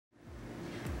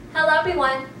Hello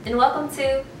everyone, and welcome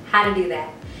to How to Do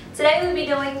That. Today we'll be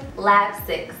doing Lab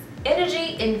 6,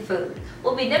 Energy in Food.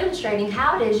 We'll be demonstrating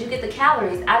how it is you get the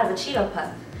calories out of a Cheeto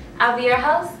Puff. I'll be your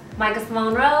host, Micah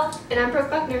Simone Rowe. And I'm Brooke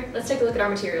Buckner. Let's take a look at our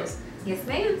materials. Yes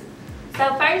ma'am.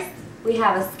 So first, we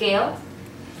have a scale,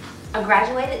 a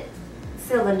graduated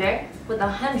cylinder with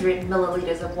 100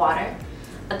 milliliters of water,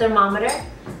 a thermometer,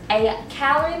 a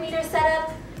calorie meter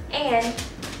setup, and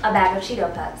a bag of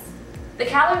Cheeto Puffs. The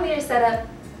calorie meter setup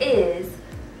is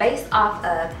based off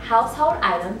of household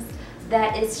items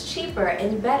that is cheaper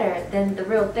and better than the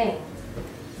real thing.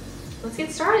 Let's get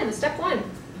started with step 1.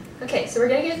 Okay, so we're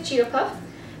going to get a Cheeto Puff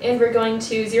and we're going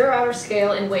to zero out our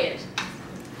scale and weigh it.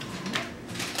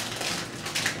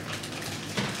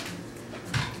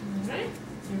 Alright,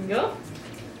 here we go.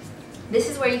 This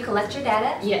is where you collect your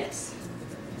data? Yes.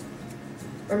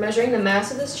 We're measuring the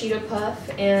mass of this Cheeto Puff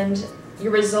and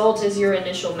your result is your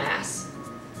initial mass.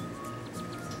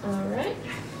 Alright.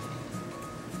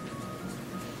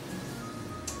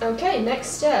 Okay, next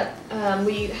step.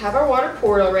 We have our water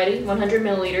poured already, 100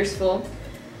 milliliters full.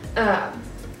 And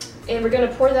we're going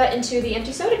to pour that into the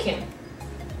empty soda can.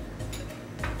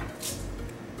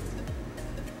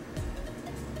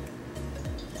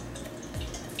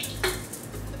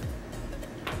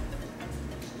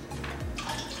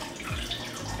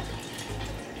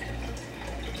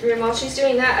 And while she's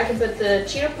doing that, I can put the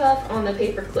Cheeto Puff on the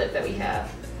paper clip that we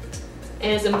have.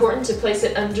 And it's important to place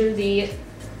it under the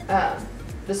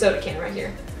soda can right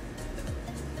here.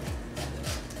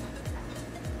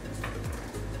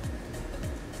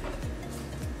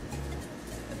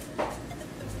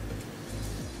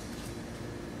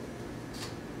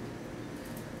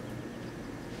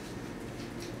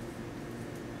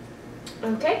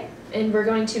 Okay, and we're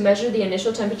going to measure the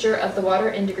initial temperature of the water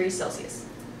in degrees Celsius.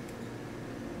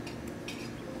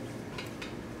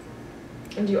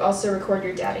 And you also record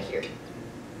your data here.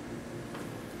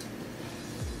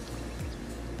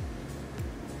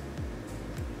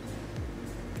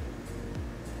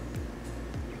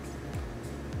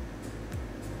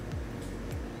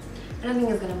 I don't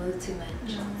think it's going to move too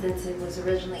much since it was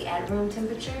originally at room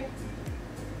temperature,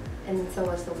 and so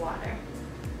was the water.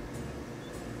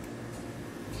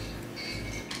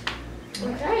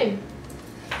 Okay.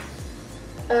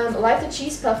 Light the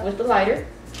cheese puff with the lighter,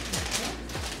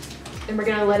 and we're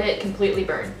going to let it completely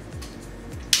burn.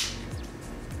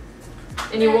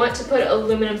 And you want to put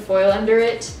aluminum foil under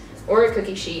it or a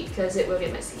cookie sheet because it will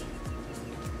get messy.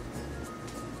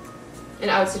 And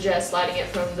I would suggest lighting it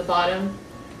from the bottom.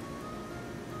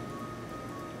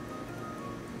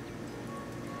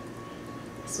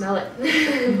 Smell it.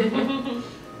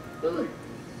 Ooh.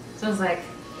 Smells like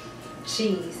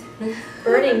cheese.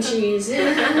 Burning cheese.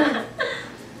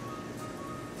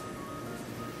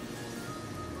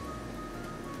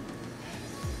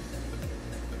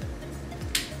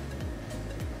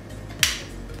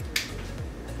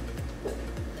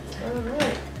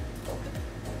 Alright.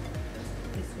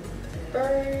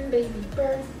 Burn, baby,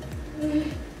 burn.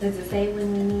 Does it say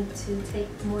when we need to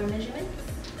take more measurements?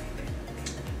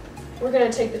 We're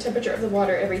going to take the temperature of the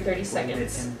water every 30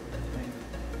 seconds.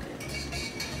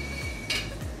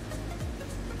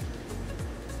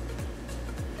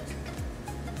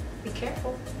 Be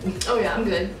careful. Oh yeah, I'm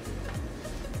good.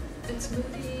 It's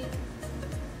moving.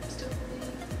 Still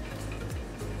moving.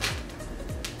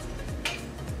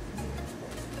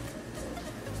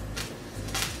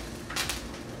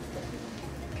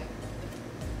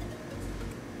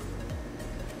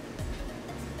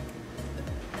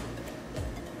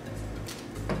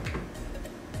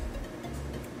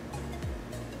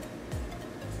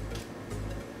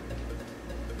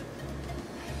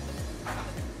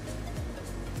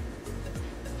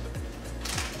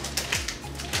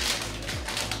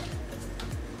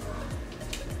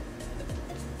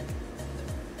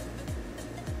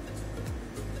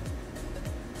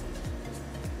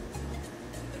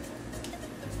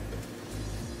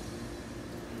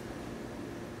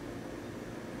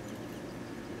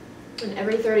 And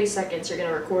every 30 seconds, you're going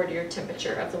to record your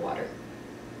temperature of the water.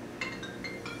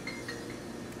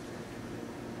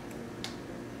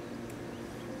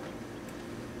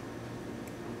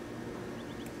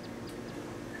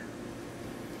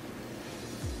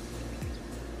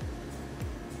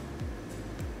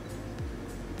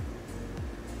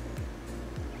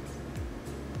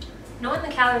 Knowing the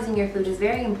calories in your food is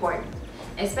very important,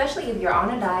 especially if you're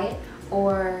on a diet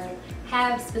or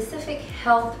have specific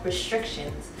health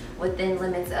restrictions within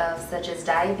limits of such as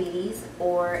diabetes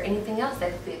or anything else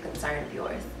that could be a concern of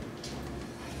yours.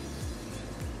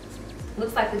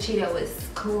 Looks like the Cheeto is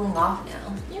cooling off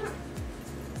now. Yeah.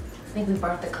 I think we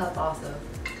burnt the cup also.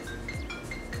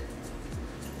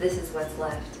 this is what's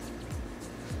left.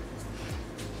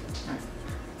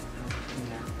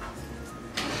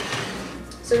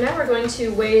 So now we're going to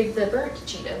weigh the burnt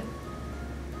Cheeto.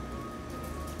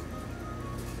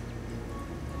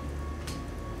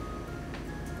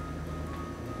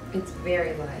 It's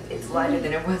very light. It's lighter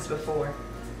than it was before.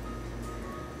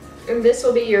 And this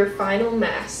will be your final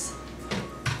mass.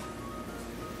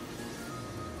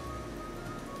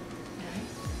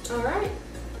 Alright.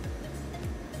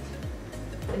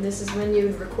 And this is when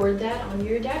you record that on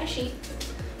your data sheet.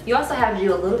 You also have to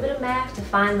do a little bit of math to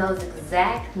find those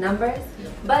exact numbers,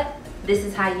 but this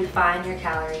is how you find your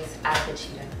calories out of the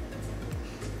Cheeto.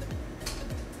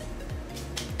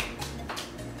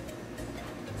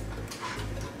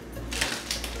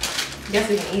 Guess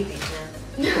we can eat these now.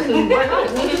 Why not?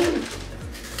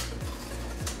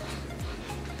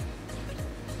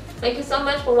 Thank you so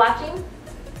much for watching.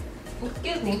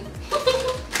 Excuse me.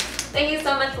 Thank you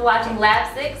so much for watching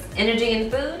Lab 6, Energy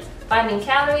in Food, Finding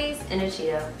Calories in a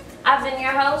Cheeto. I've been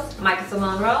your host, Micah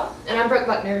Simone Rowe. And I'm Brooke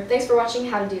Buckner. Thanks for watching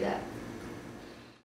How to Do That.